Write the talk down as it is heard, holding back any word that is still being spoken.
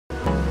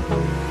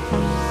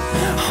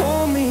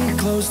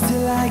close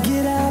till I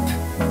get up.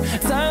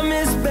 Time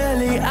is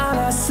barely on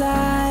our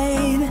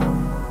side.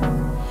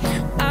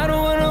 I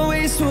don't wanna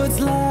waste what's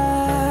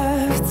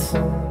left.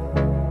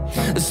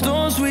 The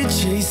storms we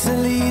chase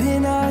are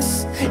leading us,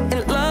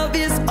 and love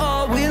is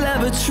all we'll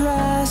ever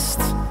trust.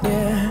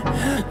 Yeah,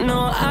 no,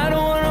 I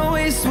don't wanna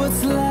waste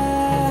what's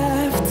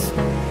left.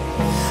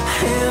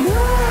 And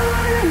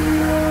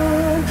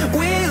on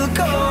we'll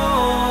go,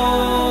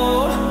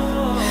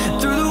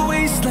 through the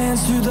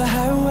wastelands, through the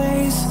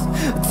highways,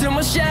 till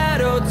my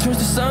shadow turns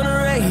to sun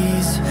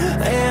rays.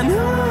 And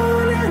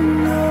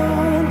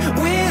on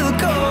we'll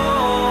go,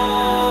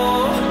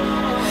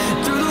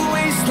 through the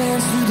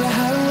wastelands, through the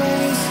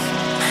highways,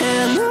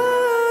 and on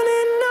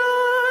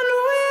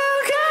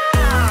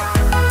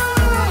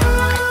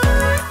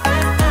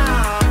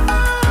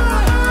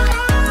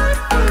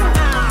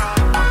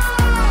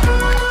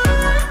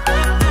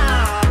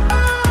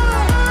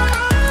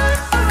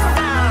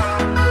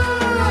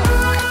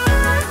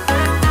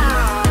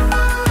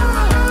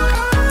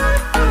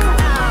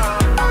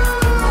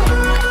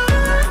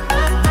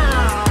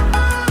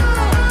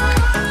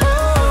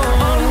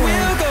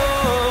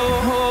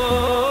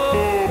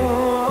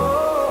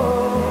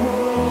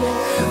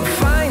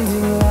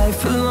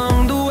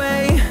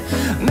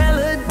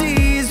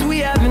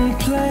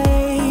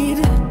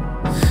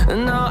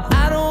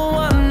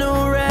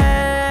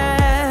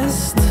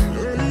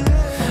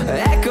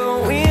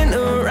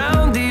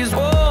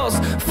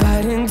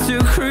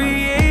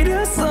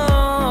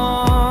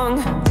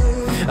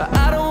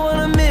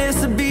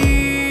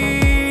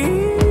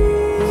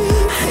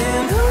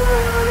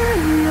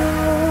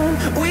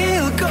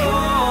we'll go.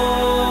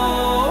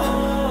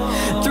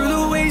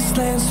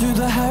 Through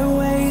the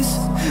highways,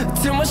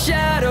 till my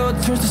shadow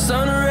turns to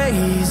sun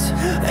rays.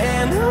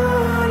 And on